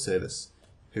telehealth service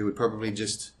who would probably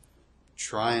just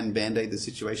try and band-aid the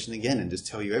situation again and just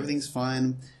tell you everything's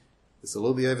fine, this will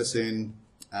all be over soon,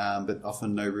 but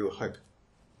often no real hope.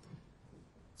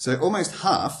 So almost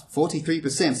half,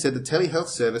 43%, said the telehealth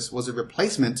service was a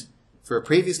replacement for a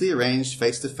previously arranged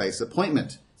face-to-face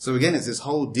appointment. So again, it's this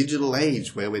whole digital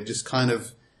age where we're just kind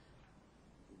of,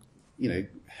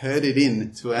 herded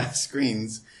in to our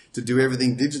screens to do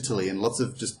everything digitally, and lots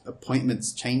of just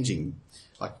appointments changing,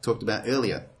 like I talked about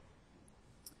earlier.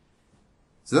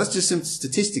 So that's just some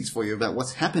statistics for you about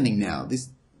what's happening now. This,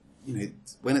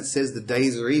 when it says the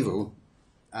days are evil,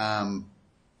 none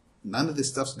of this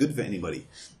stuff's good for anybody.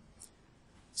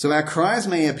 So our cries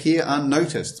may appear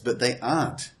unnoticed, but they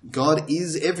aren't. God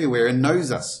is everywhere and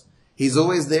knows us. He's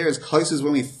always there, as close as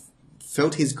when we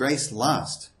felt his grace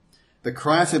last. The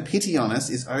cry for pity on us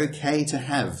is okay to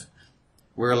have.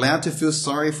 We're allowed to feel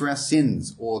sorry for our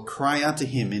sins or cry out to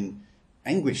him in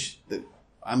anguish that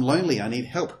I'm lonely, I need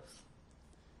help.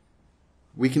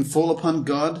 We can fall upon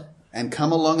God and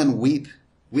come along and weep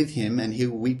with him, and he'll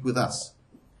weep with us.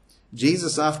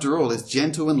 Jesus, after all, is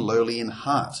gentle and lowly in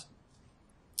heart.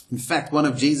 In fact, one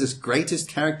of Jesus' greatest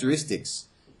characteristics,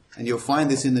 and you'll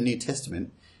find this in the New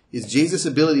Testament, is Jesus'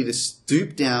 ability to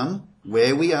stoop down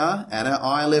where we are at our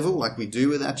eye level, like we do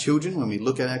with our children when we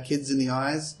look at our kids in the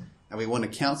eyes and we want to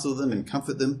counsel them and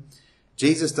comfort them.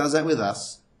 Jesus does that with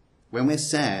us when we're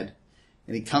sad,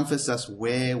 and he comforts us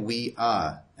where we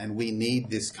are, and we need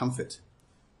this comfort.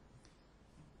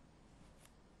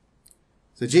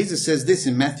 So Jesus says this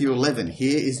in Matthew 11.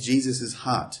 Here is Jesus'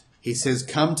 heart. He says,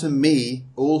 "Come to me,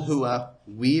 all who are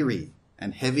weary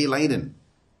and heavy laden."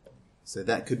 So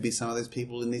that could be some of those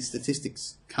people in these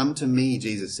statistics. Come to me,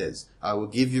 Jesus says. I will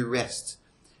give you rest.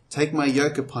 Take my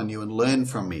yoke upon you and learn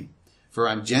from me. For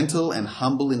I'm gentle and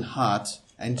humble in heart,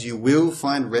 and you will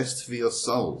find rest for your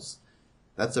souls.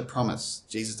 That's a promise.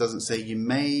 Jesus doesn't say you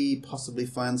may possibly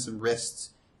find some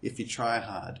rest if you try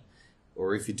hard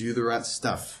or if you do the right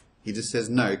stuff. He just says,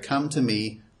 no, come to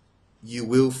me, you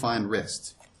will find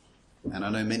rest. And I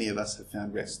know many of us have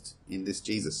found rest in this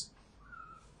Jesus.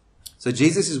 So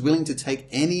Jesus is willing to take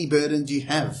any burdens you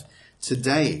have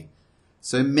today.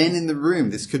 So men in the room,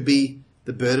 this could be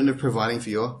the burden of providing for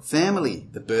your family,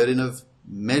 the burden of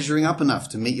measuring up enough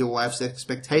to meet your wife's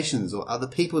expectations or other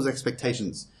people's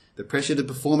expectations, the pressure to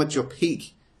perform at your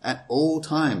peak at all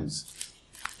times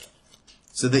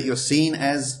so that you're seen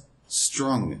as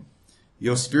strong.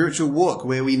 Your spiritual walk,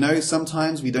 where we know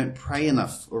sometimes we don't pray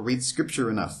enough or read scripture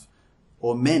enough.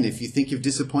 Or men, if you think you've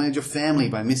disappointed your family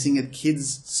by missing a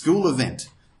kid's school event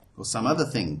or some other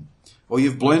thing, or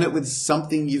you've blown it with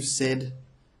something you've said,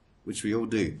 which we all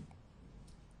do.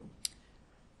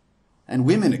 And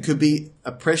women, it could be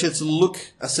a pressure to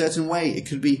look a certain way. It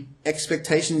could be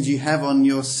expectations you have on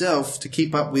yourself to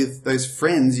keep up with those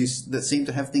friends that seem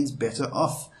to have things better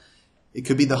off. It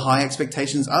could be the high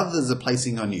expectations others are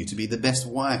placing on you to be the best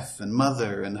wife and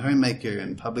mother and homemaker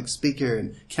and public speaker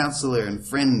and counselor and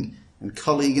friend and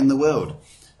colleague in the world.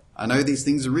 I know these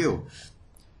things are real.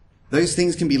 Those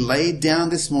things can be laid down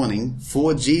this morning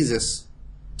for Jesus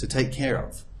to take care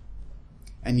of.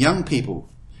 And young people,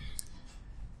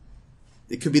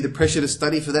 it could be the pressure to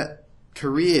study for that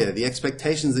career, the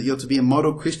expectations that you're to be a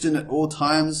model Christian at all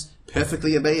times,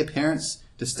 perfectly obey your parents,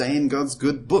 to stay in God's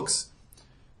good books.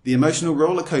 The emotional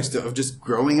roller coaster of just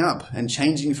growing up and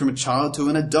changing from a child to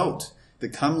an adult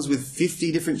that comes with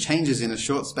 50 different changes in a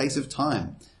short space of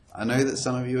time. I know that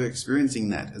some of you are experiencing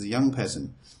that as a young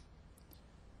person.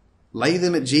 Lay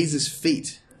them at Jesus'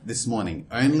 feet this morning.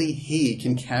 Only he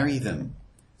can carry them.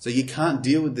 So you can't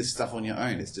deal with this stuff on your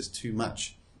own. It's just too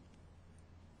much.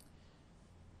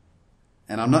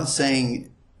 And I'm not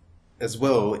saying as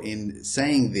well in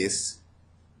saying this,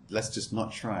 let's just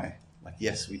not try. Like,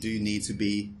 yes, we do need to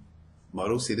be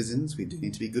model citizens. We do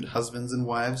need to be good husbands and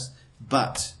wives.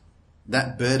 But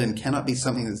that burden cannot be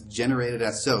something that's generated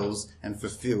ourselves and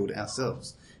fulfilled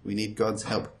ourselves. We need God's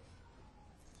help.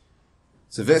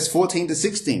 So verse 14 to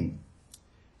 16.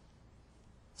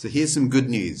 So here's some good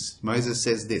news. Moses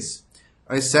says this.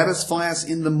 "O satisfy us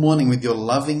in the morning with your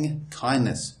loving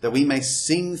kindness, that we may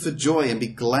sing for joy and be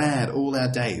glad all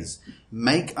our days.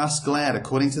 Make us glad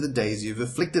according to the days you've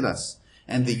afflicted us,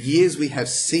 and the years we have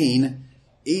seen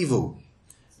evil.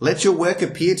 Let your work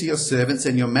appear to your servants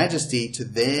and your majesty to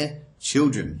their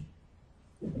children."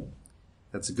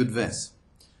 That's a good verse.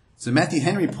 So Matthew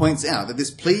Henry points out that this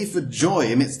plea for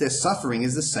joy amidst their suffering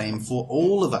is the same for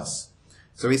all of us.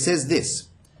 So he says this,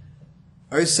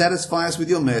 "O satisfy us with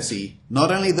your mercy,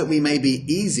 not only that we may be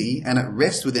easy and at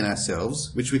rest within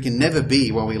ourselves, which we can never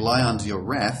be while we lie under your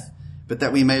wrath, but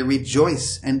that we may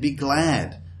rejoice and be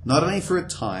glad, not only for a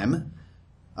time,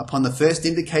 upon the first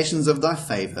indications of thy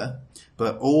favour,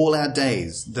 but all our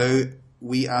days, though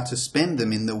we are to spend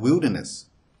them in the wilderness.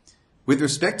 With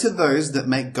respect to those that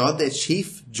make God their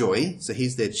chief joy," so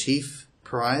he's their chief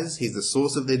prize, he's the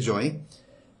source of their joy,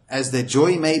 "as their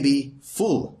joy may be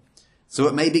full, so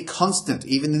it may be constant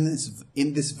even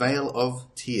in this vale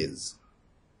of tears.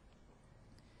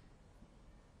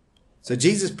 So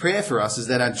Jesus' prayer for us is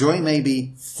that our joy may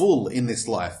be full in this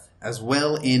life, as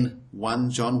well in 1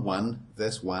 John 1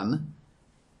 verse 1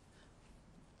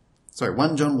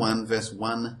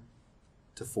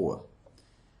 to 4.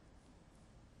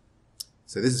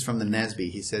 So this is from the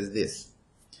NASB. He says this: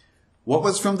 "What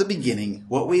was from the beginning,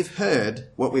 what we've heard,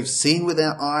 what we've seen with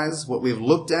our eyes, what we've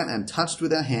looked at and touched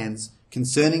with our hands,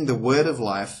 concerning the word of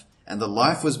life, and the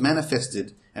life was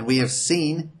manifested, and we have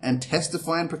seen and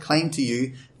testify and proclaim to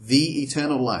you the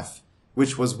eternal life,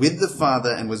 which was with the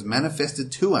Father and was manifested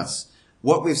to us.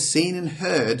 What we've seen and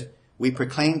heard, we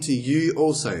proclaim to you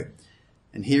also."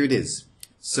 And here it is: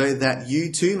 "So that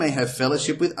you too may have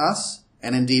fellowship with us,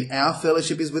 and indeed our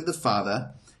fellowship is with the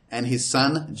Father and his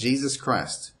Son, Jesus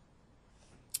Christ."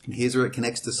 And here's where it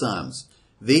connects to Psalms.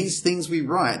 "These things we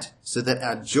write so that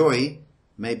our joy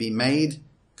may be made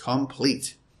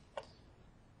complete."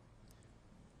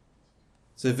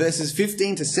 So verses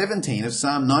 15 to 17 of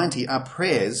Psalm 90 are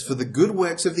prayers for the good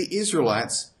works of the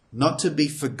Israelites not to be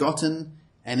forgotten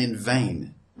and in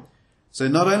vain. So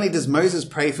not only does Moses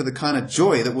pray for the kind of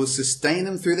joy that will sustain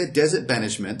them through their desert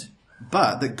banishment,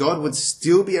 but that God would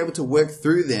still be able to work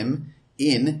through them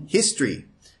in history,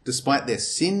 despite their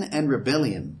sin and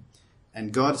rebellion.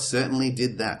 And God certainly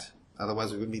did that.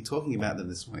 Otherwise we wouldn't be talking about them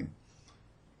this morning.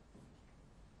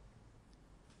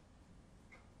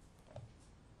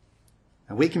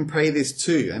 And we can pray this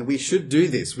too, and we should do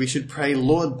this. We should pray,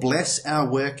 "Lord, bless our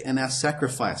work and our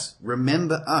sacrifice.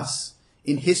 Remember us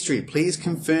in history. Please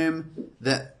confirm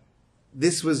that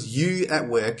this was you at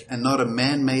work and not a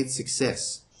man-made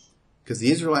success." Because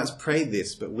the Israelites prayed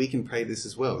this, but we can pray this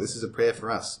as well. This is a prayer for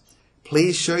us.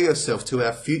 "Please show yourself to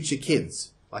our future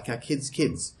kids," like our kids.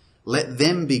 "Let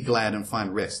them be glad and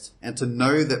find rest, and to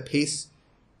know that peace,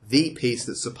 the peace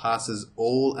that surpasses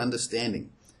all understanding."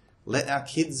 Let our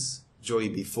kids' joy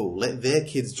be full. Let their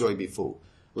kids' joy be full.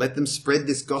 Let them spread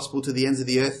this gospel to the ends of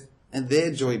the earth, and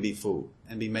their joy be full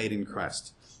and be made in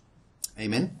Christ.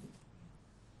 Amen.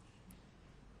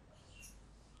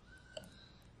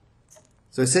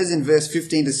 So it says in verse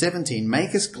 15 to 17,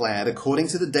 "Make us glad according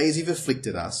to the days you've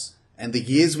afflicted us, and the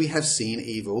years we have seen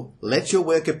evil. Let your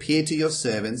work appear to your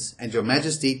servants, and your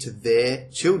majesty to their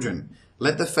children.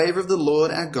 Let the favor of the Lord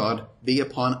our God be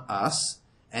upon us,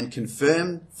 and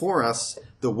confirm for us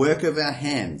the work of our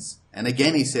hands." And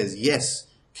again he says, yes,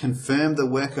 confirm the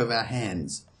work of our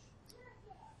hands.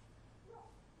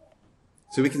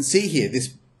 So we can see here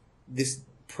this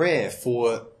prayer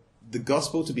for the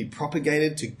gospel to be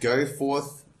propagated, to go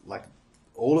forth, like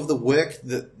all of the work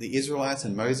that the Israelites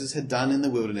and Moses had done in the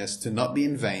wilderness, to not be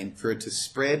in vain, for it to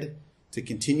spread, to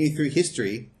continue through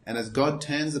history. And as God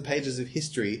turns the pages of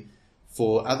history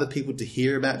for other people to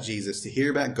hear about Jesus, to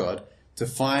hear about God, to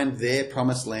find their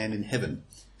promised land in heaven.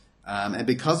 And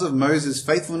because of Moses'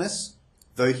 faithfulness,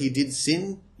 though he did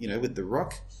sin, with the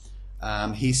rock,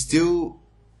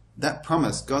 that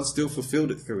promise, God still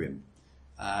fulfilled it through him.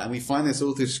 And we find this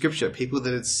all through Scripture. People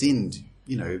that had sinned,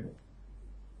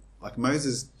 like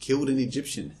Moses killed an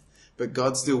Egyptian, but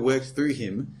God still worked through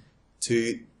him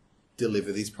to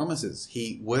deliver these promises.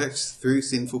 He works through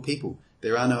sinful people.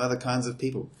 There are no other kinds of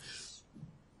people.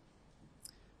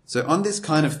 So on this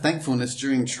kind of thankfulness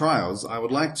during trials, I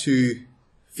would like to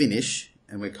finish,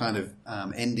 and we're kind of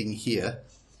ending here,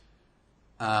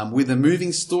 with a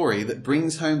moving story that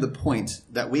brings home the point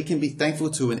that we can be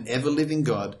thankful to an ever-living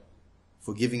God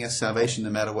for giving us salvation no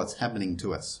matter what's happening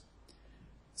to us.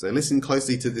 So listen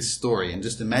closely to this story and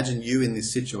just imagine you in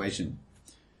this situation.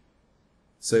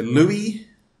 So Louis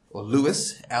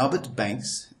Albert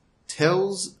Banks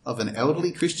tells of an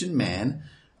elderly Christian man,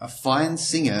 a fine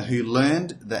singer, who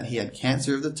learned that he had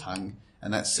cancer of the tongue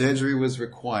and that surgery was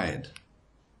required.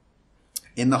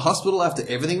 In the hospital, after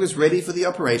everything was ready for the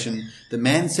operation, the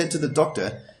man said to the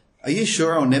doctor, "Are you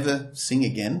sure I'll never sing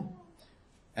again?"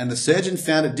 And the surgeon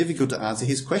found it difficult to answer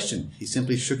his question. He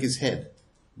simply shook his head.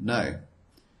 No.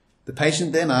 The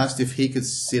patient then asked if he could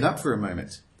sit up for a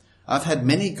moment. "I've had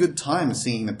many good times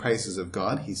singing the praises of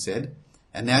God," he said,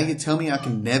 "and now you tell me I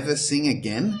can never sing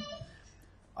again?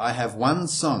 I have one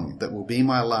song that will be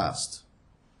my last."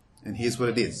 And here's what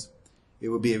it is. It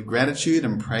will be of gratitude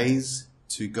and praise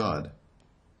to God.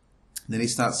 And then he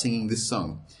starts singing this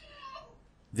song.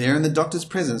 There in the doctor's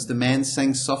presence, the man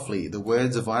sang softly the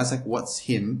words of Isaac Watts'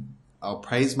 hymn, "I'll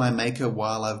praise my Maker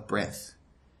while I've breath.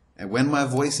 And when my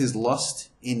voice is lost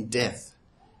in death,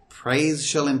 praise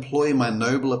shall employ my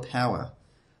nobler power.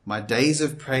 My days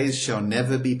of praise shall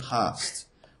never be past,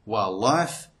 while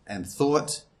life and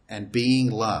thought and being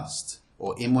last,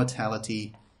 or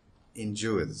immortality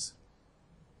endures."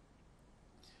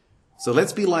 So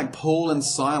let's be like Paul and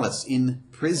Silas in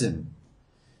prison.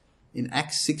 In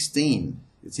Acts 16,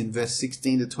 it's in verse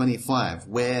 16 to 25,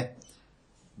 where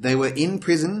they were in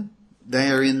prison.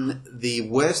 They are in the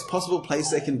worst possible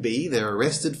place they can be. They're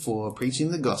arrested for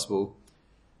preaching the gospel.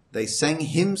 They sang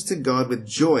hymns to God with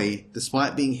joy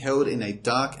despite being held in a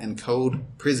dark and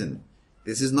cold prison.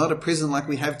 This is not a prison like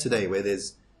we have today where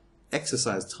there's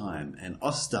exercise time and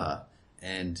Ostar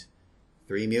and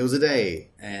 3 meals a day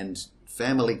and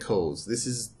family calls. This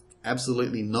is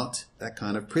absolutely not that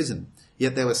kind of prison.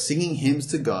 Yet they were singing hymns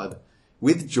to God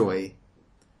with joy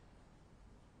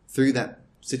through that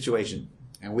situation.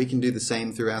 And we can do the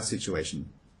same through our situation.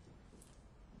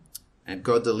 And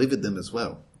God delivered them as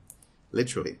well,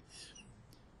 literally.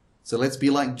 So let's be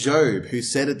like Job, who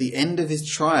said at the end of his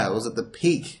trials, at the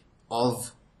peak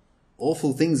of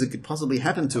awful things that could possibly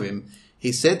happen to him,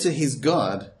 he said to his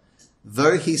God,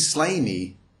 "Though he slay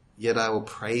me, yet I will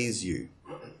praise you."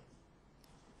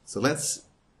 So let's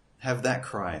have that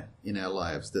cry in our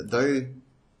lives, that though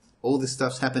all this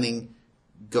stuff's happening,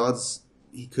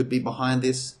 he could be behind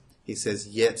this. He says,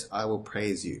 "Yet I will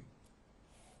praise you."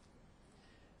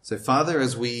 So Father,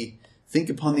 as we think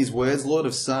upon these words, Lord,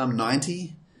 of Psalm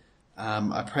 90,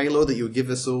 I pray, Lord, that you would give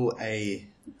us all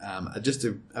just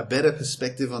a better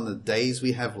perspective on the days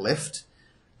we have left.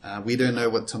 We don't know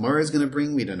what tomorrow is going to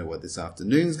bring. We don't know what this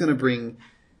afternoon is going to bring.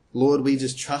 Lord, we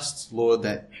just trust, Lord,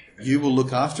 that you will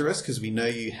look after us, because we know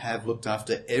you have looked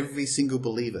after every single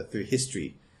believer through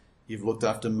history. You've looked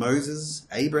after Moses,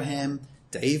 Abraham,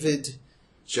 David,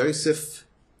 Joseph,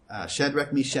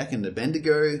 Shadrach, Meshach, and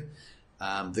Abednego.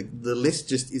 The list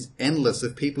just is endless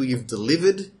of people you've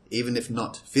delivered, even if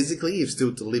not physically. You've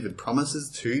still delivered promises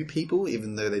to people,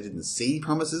 even though they didn't see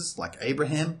promises, like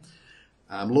Abraham.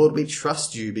 Lord, we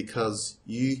trust you because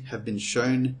you have been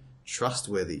shown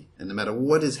trustworthy. And no matter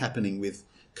what is happening with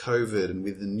COVID and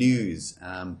with the news,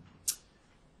 no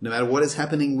matter what is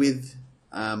happening with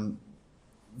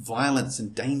violence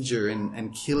and danger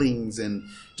and killings and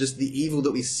just the evil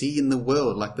that we see in the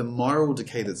world, like the moral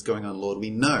decay that's going on, Lord, we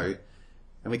know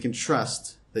and we can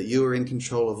trust that you are in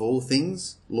control of all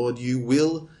things. Lord, you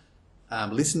will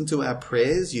listen to our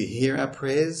prayers. You hear our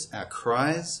prayers, our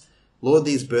cries. Lord,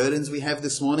 these burdens we have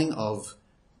this morning of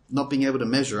not being able to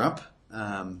measure up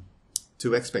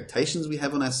to expectations we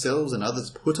have on ourselves and others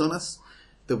put on us,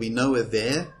 that we know are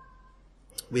there,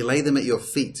 we lay them at your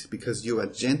feet because you are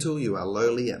gentle, you are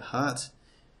lowly at heart.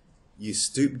 You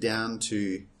stoop down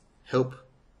to help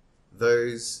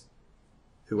those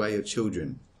who are your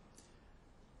children.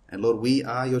 And Lord, we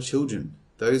are your children,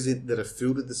 those that are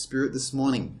filled with the Spirit this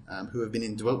morning, who have been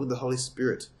indwelt with the Holy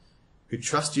Spirit, who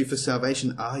trust you for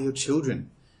salvation, are your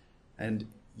children. And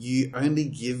you only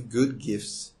give good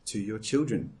gifts to your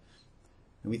children.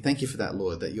 And we thank you for that,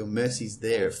 Lord, that your mercy's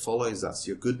there. It follows us.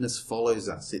 Your goodness follows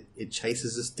us. It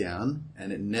chases us down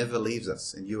and it never leaves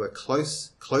us. And you are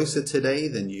closer today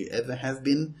than you ever have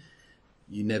been.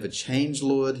 You never change,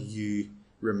 Lord. You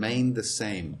remain the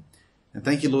same. And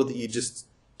thank you, Lord, that you just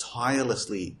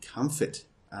tirelessly comfort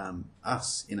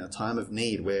us in a time of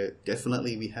need, where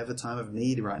definitely we have a time of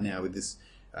need right now with this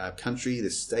country,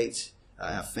 this state,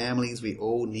 our families. We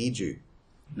all need you,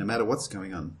 no matter what's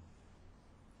going on.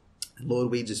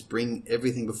 Lord, we just bring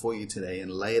everything before you today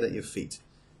and lay it at your feet.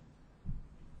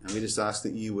 And we just ask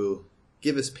that you will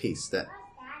give us peace, that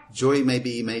joy may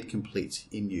be made complete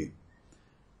in you.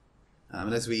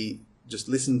 And as we just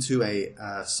listen to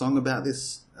a song about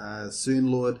this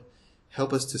soon, Lord,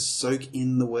 help us to soak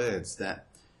in the words that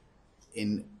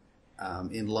in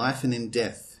life and in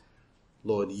death,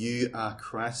 Lord, you are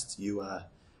Christ. You are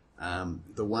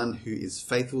the one who is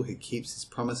faithful, who keeps his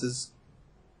promises.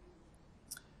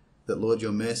 That, Lord,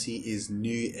 your mercy is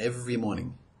new every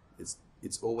morning.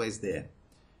 It's always there.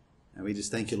 And we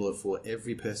just thank you, Lord, for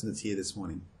every person that's here this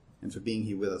morning and for being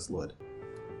here with us, Lord.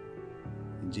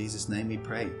 In Jesus' name we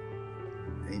pray.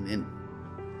 Amen.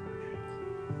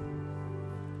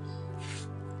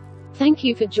 Thank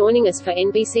you for joining us for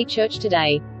NBC Church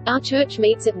today. Our church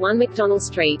meets at 1 McDonald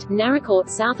Street, Naracoorte,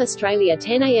 South Australia,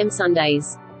 10 a.m.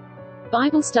 Sundays.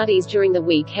 Bible studies during the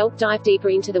week help dive deeper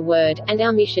into the Word, and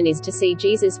our mission is to see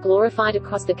Jesus glorified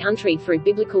across the country through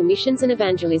biblical missions and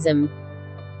evangelism.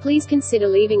 Please consider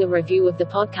leaving a review of the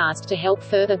podcast to help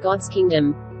further God's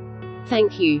kingdom.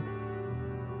 Thank you.